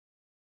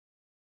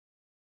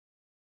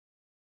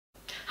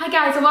Hi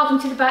guys, and welcome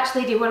to the Batch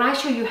Lady, where I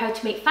show you how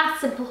to make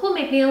fast, simple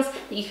homemade meals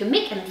that you can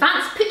make in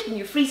advance, put in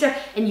your freezer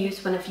and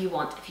use whenever you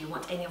want. If you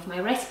want any of my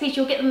recipes,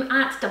 you'll get them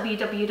at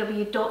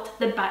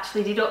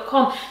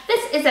www.thebatchlady.com.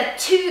 This is a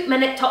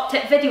 2-minute top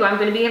tip video. I'm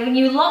going to be giving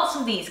you lots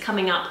of these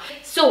coming up.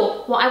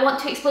 So what I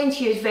want to explain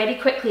to you is very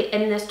quickly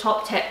in this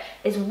top tip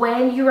is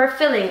when you are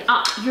filling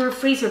up your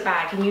freezer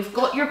bag and you've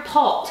got your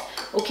pot,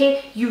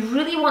 okay, you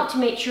really want to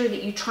make sure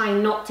that you try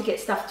not to get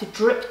stuff to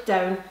drip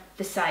down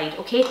the side,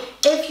 okay?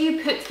 If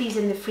you put these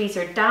in the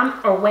freezer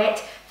damp or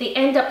wet, they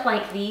end up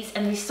like these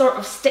and they sort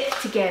of stick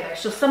together.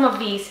 So some of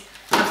these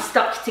have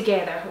stuck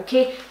together,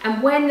 okay?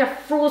 And when they're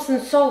frozen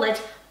solid,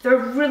 they're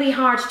really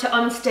hard to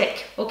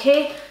unstick,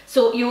 okay?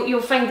 So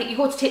you'll find that you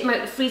go to take them out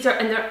of the freezer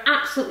and they're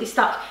absolutely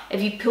stuck.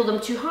 If you pull them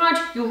too hard,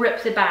 you'll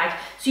rip the bag.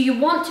 So you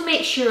want to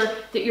make sure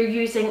that you're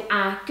using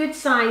a good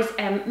size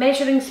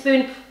measuring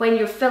spoon when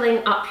you're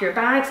filling up your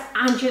bags,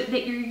 and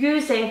that you're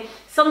using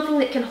something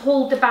that can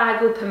hold the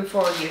bag open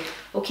for you,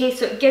 okay?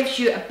 So it gives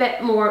you a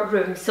bit more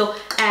room. So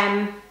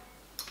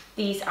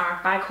these are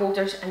bag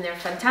holders and they're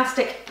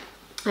fantastic.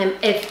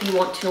 If you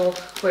want to know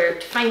where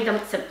to find them,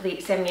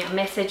 simply send me a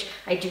message.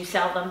 I do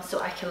sell them,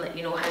 so I can let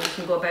you know how you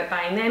can go about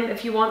buying them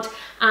if you want.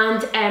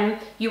 And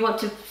you want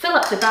to fill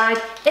up the bag.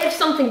 If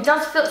something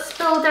does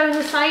spill down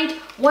the side,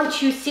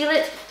 once you seal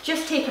it,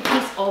 just take a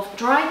piece of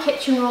dry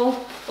kitchen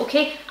roll,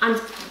 okay,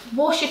 and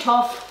wash it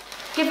off.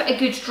 Give it a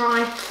good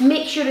dry.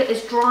 Make sure it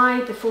is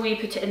dry before you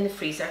put it in the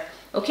freezer,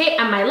 okay?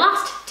 And my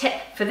last tip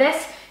for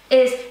this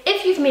is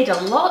if you've made a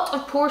lot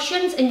of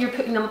portions and you're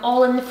putting them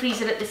all in the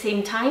freezer at the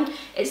same time,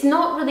 it's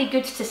not really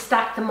good to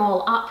stack them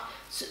all up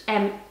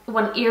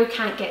when air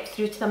can't get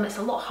through to them. It's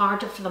a lot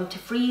harder for them to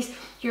freeze.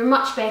 You're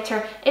much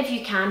better if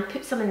you can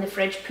put some in the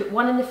fridge, put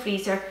one in the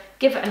freezer,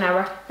 give it an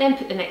hour, then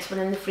put the next one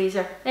in the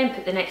freezer, then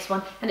put the next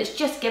one, and it's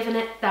just giving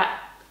it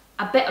that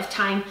a bit of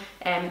time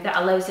that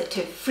allows it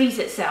to freeze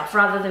itself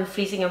rather than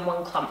freezing in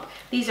one clump.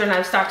 These are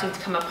now starting to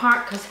come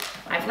apart because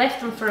I've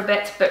left them for a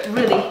bit, but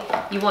really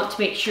you want to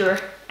make sure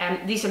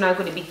these are now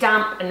going to be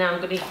damp, and now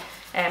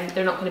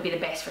they're not going to be the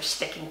best for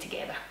sticking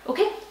together.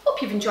 Okay,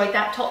 hope you've enjoyed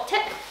that top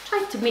tip.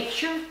 Try to make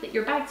sure that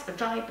your bags are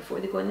dry before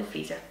they go in the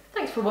freezer.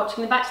 Thanks for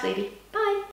watching The Batch Lady. Bye.